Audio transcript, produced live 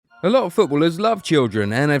A lot of footballers love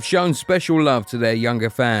children and have shown special love to their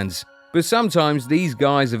younger fans. But sometimes these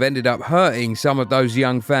guys have ended up hurting some of those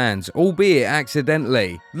young fans, albeit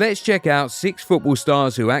accidentally. Let's check out 6 football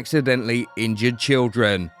stars who accidentally injured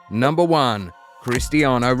children. Number 1.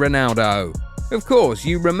 Cristiano Ronaldo. Of course,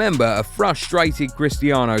 you remember a frustrated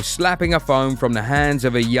Cristiano slapping a phone from the hands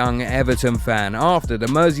of a young Everton fan after the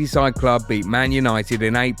Merseyside club beat Man United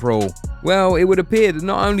in April. Well, it would appear that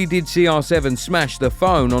not only did CR7 smash the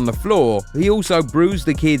phone on the floor, he also bruised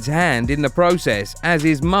the kid's hand in the process, as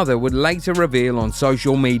his mother would later reveal on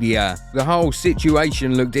social media. The whole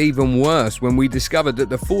situation looked even worse when we discovered that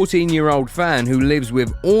the 14-year-old fan who lives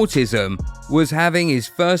with autism was having his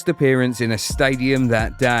first appearance in a stadium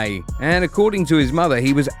that day. And according to his mother,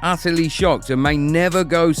 he was utterly shocked and may never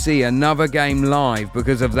go see another game live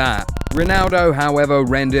because of that. Ronaldo, however,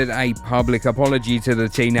 rendered a public apology to the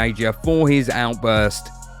teenager for his outburst.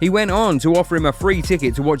 He went on to offer him a free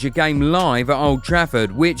ticket to watch a game live at Old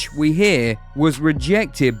Trafford, which, we hear, was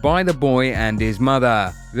rejected by the boy and his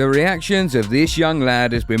mother. The reactions of this young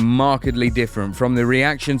lad has been markedly different from the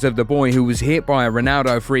reactions of the boy who was hit by a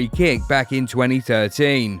Ronaldo free kick back in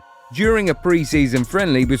 2013. During a pre-season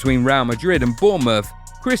friendly between Real Madrid and Bournemouth,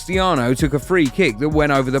 Cristiano took a free kick that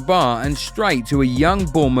went over the bar and straight to a young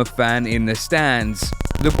Bournemouth fan in the stands.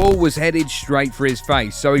 The ball was headed straight for his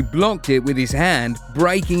face, so he blocked it with his hand,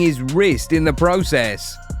 breaking his wrist in the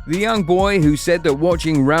process. The young boy, who said that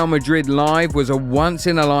watching Real Madrid live was a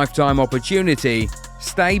once-in-a-lifetime opportunity,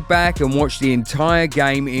 stayed back and watched the entire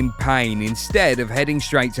game in pain instead of heading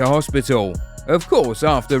straight to hospital. Of course,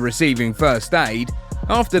 after receiving first aid.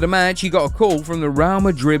 After the match, he got a call from the Real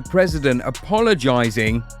Madrid president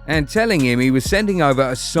apologizing and telling him he was sending over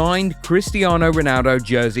a signed Cristiano Ronaldo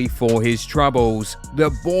jersey for his troubles. The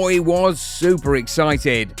boy was super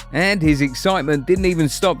excited, and his excitement didn't even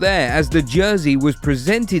stop there, as the jersey was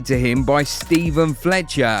presented to him by Steven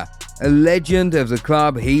Fletcher, a legend of the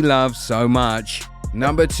club he loves so much.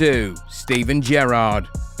 Number 2. Steven Gerrard.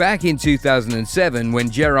 Back in 2007, when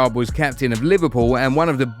Gerrard was captain of Liverpool and one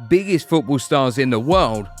of the biggest football stars in the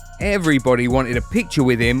world, everybody wanted a picture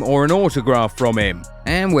with him or an autograph from him.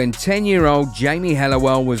 And when 10-year-old Jamie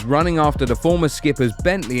Hallowell was running after the former skipper's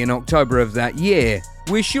Bentley in October of that year,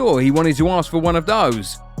 we're sure he wanted to ask for one of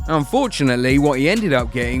those. Unfortunately, what he ended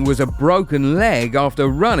up getting was a broken leg after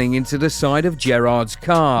running into the side of Gerrard's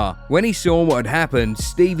car. When he saw what had happened,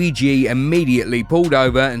 Stevie G immediately pulled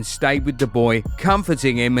over and stayed with the boy,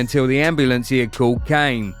 comforting him until the ambulance he had called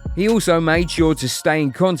came. He also made sure to stay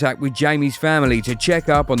in contact with Jamie's family to check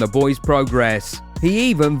up on the boy's progress. He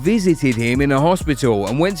even visited him in a hospital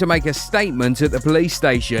and went to make a statement at the police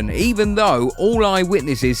station, even though all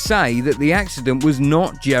eyewitnesses say that the accident was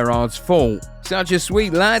not Gerrard's fault. Such a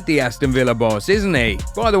sweet lad, the Aston Villa boss, isn't he?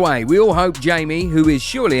 By the way, we all hope Jamie, who is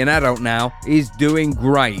surely an adult now, is doing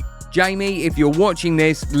great. Jamie, if you're watching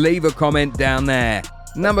this, leave a comment down there.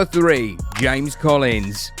 Number 3. James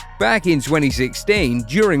Collins. Back in 2016,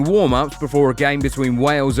 during warm-ups before a game between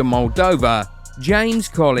Wales and Moldova, James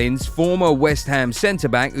Collins, former West Ham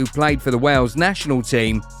centre-back who played for the Wales national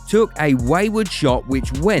team, took a wayward shot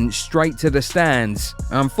which went straight to the stands.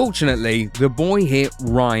 Unfortunately, the boy hit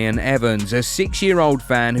Ryan Evans, a 6-year-old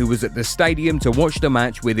fan who was at the stadium to watch the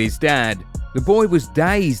match with his dad. The boy was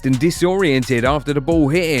dazed and disoriented after the ball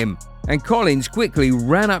hit him, and Collins quickly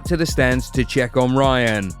ran up to the stands to check on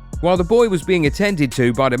Ryan. While the boy was being attended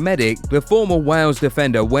to by the medic, the former Wales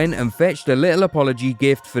defender went and fetched a little apology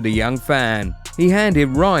gift for the young fan. He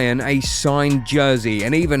handed Ryan a signed jersey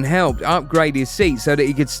and even helped upgrade his seat so that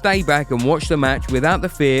he could stay back and watch the match without the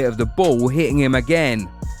fear of the ball hitting him again.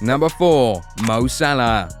 Number 4. Mo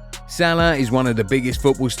Salah. Salah is one of the biggest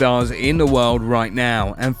football stars in the world right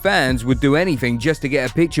now, and fans would do anything just to get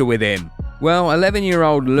a picture with him. Well,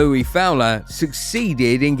 11-year-old Louis Fowler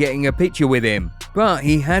succeeded in getting a picture with him, but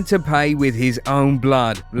he had to pay with his own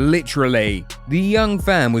blood, literally. The young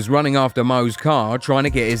fan was running after Mo's car trying to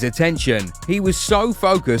get his attention. He was so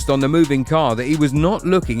focused on the moving car that he was not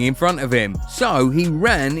looking in front of him, so he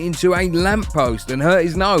ran into a lamppost and hurt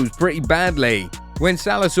his nose pretty badly. When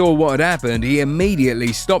Salah saw what had happened, he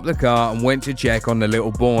immediately stopped the car and went to check on the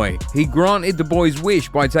little boy. He granted the boy's wish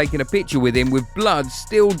by taking a picture with him with blood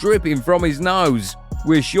still dripping from his nose.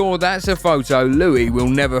 We're sure that's a photo Louis will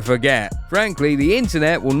never forget. Frankly, the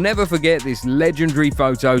internet will never forget this legendary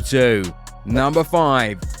photo too. Number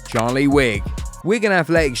 5. Charlie Wigg. Wigan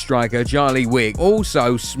Athletic striker Charlie Wigg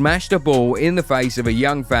also smashed a ball in the face of a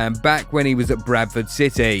young fan back when he was at Bradford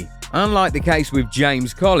City. Unlike the case with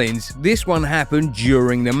James Collins, this one happened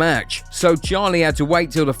during the match, so Charlie had to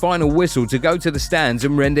wait till the final whistle to go to the stands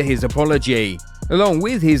and render his apology. Along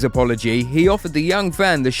with his apology, he offered the young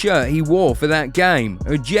fan the shirt he wore for that game,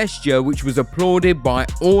 a gesture which was applauded by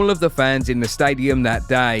all of the fans in the stadium that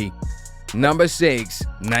day. Number 6.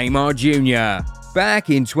 Neymar Jr. Back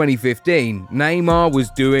in 2015, Neymar was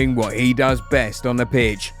doing what he does best on the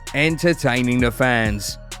pitch, entertaining the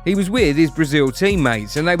fans. He was with his Brazil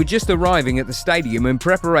teammates and they were just arriving at the stadium in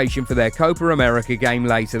preparation for their Copa America game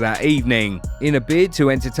later that evening. In a bid to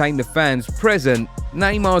entertain the fans present,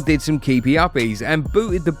 Neymar did some keepy-uppies and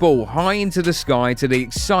booted the ball high into the sky to the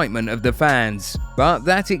excitement of the fans. But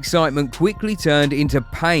that excitement quickly turned into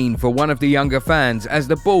pain for one of the younger fans as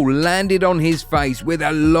the ball landed on his face with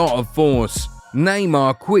a lot of force.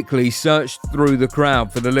 Neymar quickly searched through the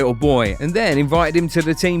crowd for the little boy and then invited him to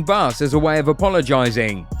the team bus as a way of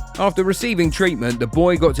apologizing. After receiving treatment, the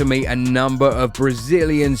boy got to meet a number of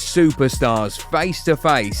Brazilian superstars face to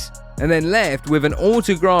face and then left with an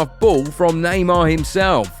autographed ball from Neymar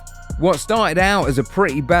himself. What started out as a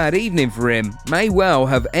pretty bad evening for him may well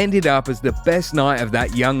have ended up as the best night of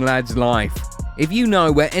that young lad's life. If you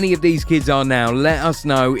know where any of these kids are now, let us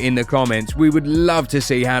know in the comments. We would love to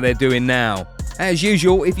see how they're doing now. As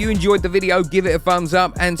usual, if you enjoyed the video, give it a thumbs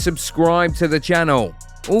up and subscribe to the channel.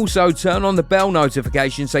 Also, turn on the bell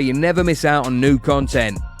notification so you never miss out on new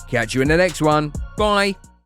content. Catch you in the next one. Bye.